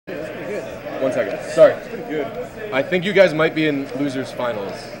good. 1 second. Sorry. It's pretty good. I think you guys might be in losers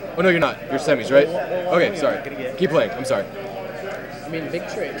finals. Oh no, you're not. You're semis, right? Okay, sorry. Keep playing. I'm sorry. I mean, big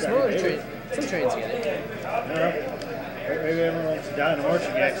train. Smaller train. Some trains get it. Maybe everyone wants to die in a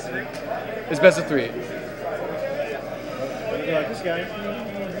marching accident. It's best of 3. Like this guy.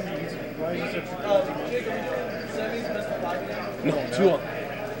 Why is he such No, too long.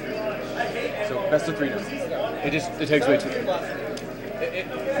 So best of 3 now. It takes way too long.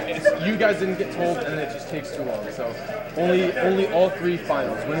 You guys didn't get told, and then it just takes too long. So only all 3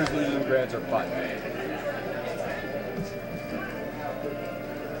 finals, winners, losers, and grands are 5.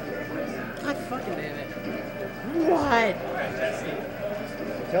 God fucking damn it! What?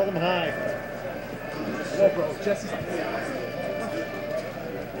 Tell them hi. Whoa, bro, Jesse's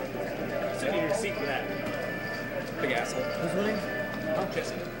Sit in your seat for that. Big asshole. Who's winning? Oh,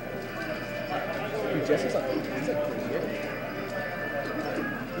 Jesse. Dude, Jesse's like pretty good.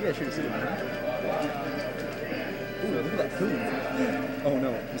 You guys should have seen him. Ooh, look at that food. Oh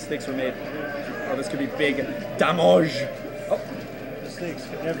no, mistakes were made. Oh, this could be big damage. Oh, Mistakes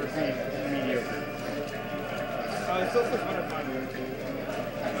could never be mediocre.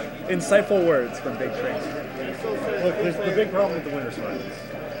 insightful words from Big Train. Look, there's the big problem with the winners finals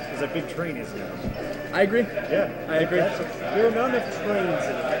is that big train isn't in it. I agree. Yeah, I agree. There are not enough trains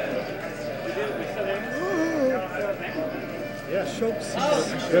in it. Yeah. Chokes.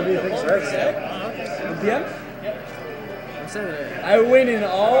 Gonna be a big start. Bien? I'm saying it. I win in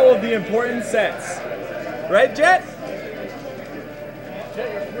all of the important sets. Right, Jet? I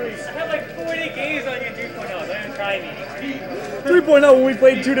had like 40 games on your 3.0. Don't even try me. 3.0 when we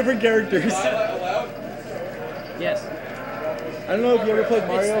played 2 different characters. Yes. I don't know if you ever played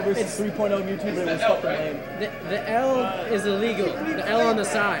Mario versus 3.0 of YouTube, but it was fucking lame. The L is illegal. The L on the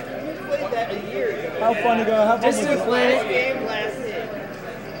side. How fun to go? How fun This is was a it? planet. Game lasted.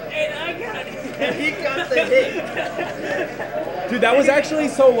 And I got it. He got the hit. Dude, that was actually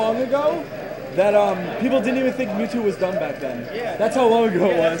so long ago that people didn't even think Mewtwo was done back then. Yeah. That's how long ago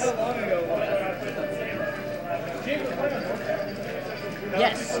it was.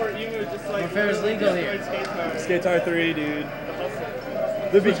 Yes. Warfare is legal here. Skatar 3, dude.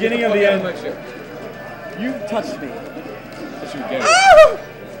 The beginning of the end. You touched me.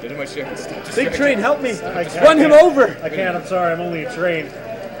 Get in my ship. Big Train, help me. I Run him can't. over. I can't, I'm sorry, I'm only a train.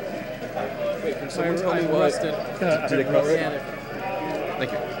 Wait, can someone tell me I'm what? rusted. Did they cover it? Yeah,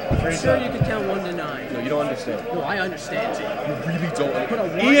 Thank you. I'm sure you can count 1 to 9. No, you don't understand. No, I understand. You really don't. Put a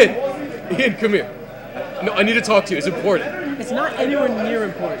 1. Ian, come here. No, I need to talk to you. It's important. It's not anywhere near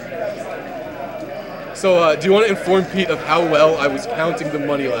important. So, do you want to inform Pete of how well I was counting the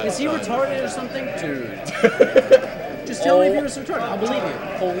money last Is he time? retarded or something? Dude. Just tell me if he was retarded. I'll believe you.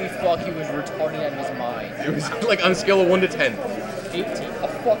 Holy fuck, he was retarded out of his mind. It was like on a scale of 1 to 10. 18. A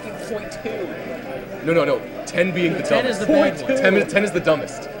fucking .2. No. 10 being the 10 is dumbest. the big one. 10 is the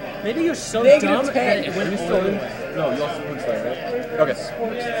dumbest. Maybe you're so Negative dumb 10. that it went Are you all still the in? way. No, you also Poonslayer, right? Okay.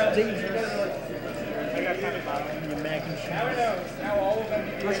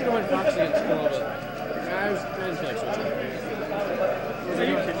 I should have went Fox against Falco. I didn't feel like switching.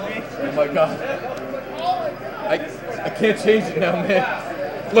 Oh my god. I can't change it now,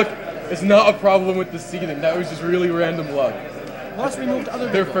 man. Look, it's not a problem with the seeding. That was just really random luck. Plus, we moved other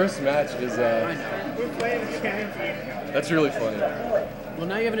Their people. first match is, I know. that's really funny. Well,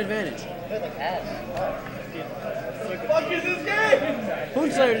 now you have an advantage. Fuck is this game?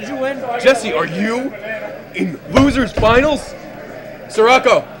 Poonslayer, did you win? Jesse, are you in losers finals?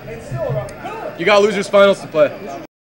 Sirocco, you got losers finals to play.